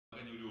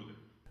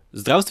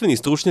Zdravstveni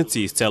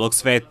stručnjaci iz celog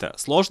sveta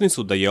složni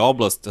su da je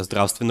oblast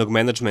zdravstvenog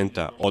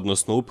menadžmenta,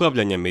 odnosno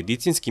upravljanja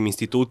medicinskim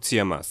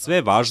institucijama,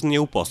 sve važnije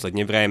u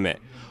poslednje vreme.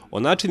 O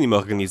načinima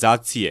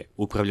organizacije,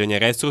 upravljanja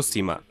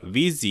resursima,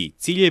 viziji,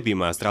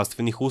 ciljevima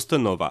zdravstvenih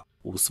ustanova,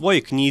 u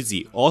svojoj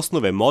knjizi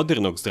Osnove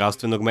modernog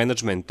zdravstvenog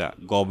menadžmenta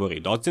govori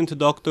docent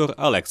dr.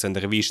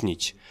 Aleksandar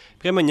Višnjić.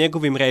 Prema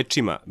njegovim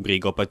rečima,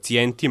 briga o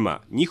pacijentima,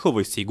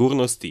 njihovoj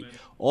sigurnosti,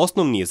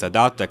 osnovni je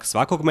zadatak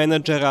svakog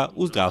menadžera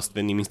u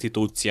zdravstvenim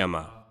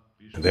institucijama.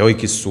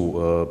 Veliki su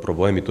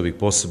problemi, to bih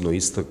posebno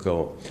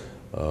istakao,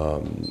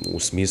 u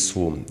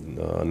smislu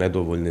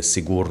nedovoljne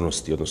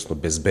sigurnosti, odnosno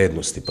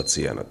bezbednosti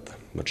pacijenata.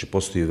 Znači,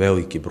 postoji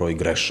veliki broj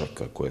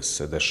grešaka koje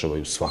se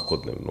dešavaju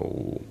svakodnevno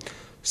u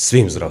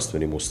svim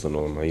zdravstvenim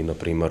ustanovama i na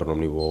primarnom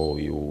nivou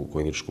i u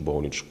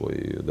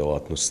kliničko-bolničkoj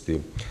delatnosti.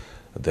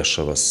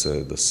 Dešava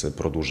se da se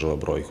produžava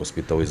broj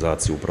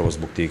hospitalizacije upravo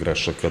zbog tih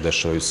grešaka,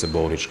 dešavaju se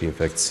bolničke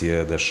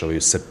infekcije,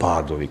 dešavaju se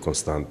padovi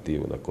konstanti,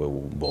 dakle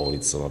u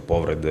bolnicama,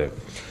 povrede,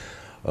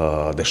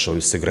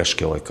 dešavaju se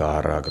greške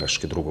lekara,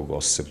 greške drugog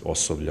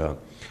osoblja.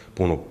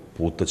 Puno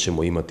puta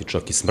ćemo imati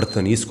čak i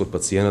smrtan ishod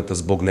pacijenata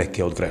zbog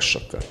neke od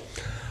grešaka.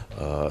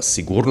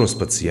 Sigurnost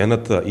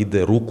pacijenata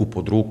ide ruku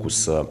pod ruku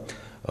sa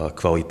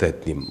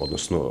kvalitetnim,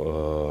 odnosno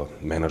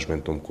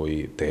menadžmentom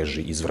koji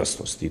teži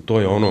izvrsnosti. I to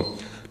je ono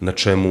na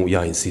čemu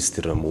ja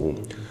insistiram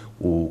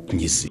u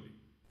knjizi.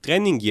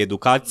 Trening i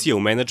edukacija u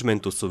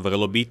menadžmentu su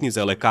vrlo bitni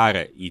za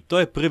lekare i to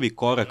je prvi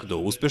korak do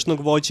uspešnog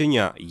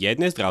vođenja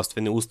jedne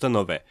zdravstvene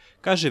ustanove,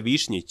 kaže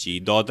Višnjić i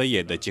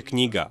dodaje da će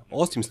knjiga,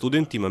 osim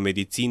studentima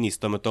medicine i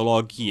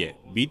stomatologije,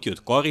 biti od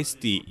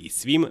koristi i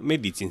svim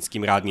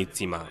medicinskim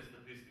radnicima.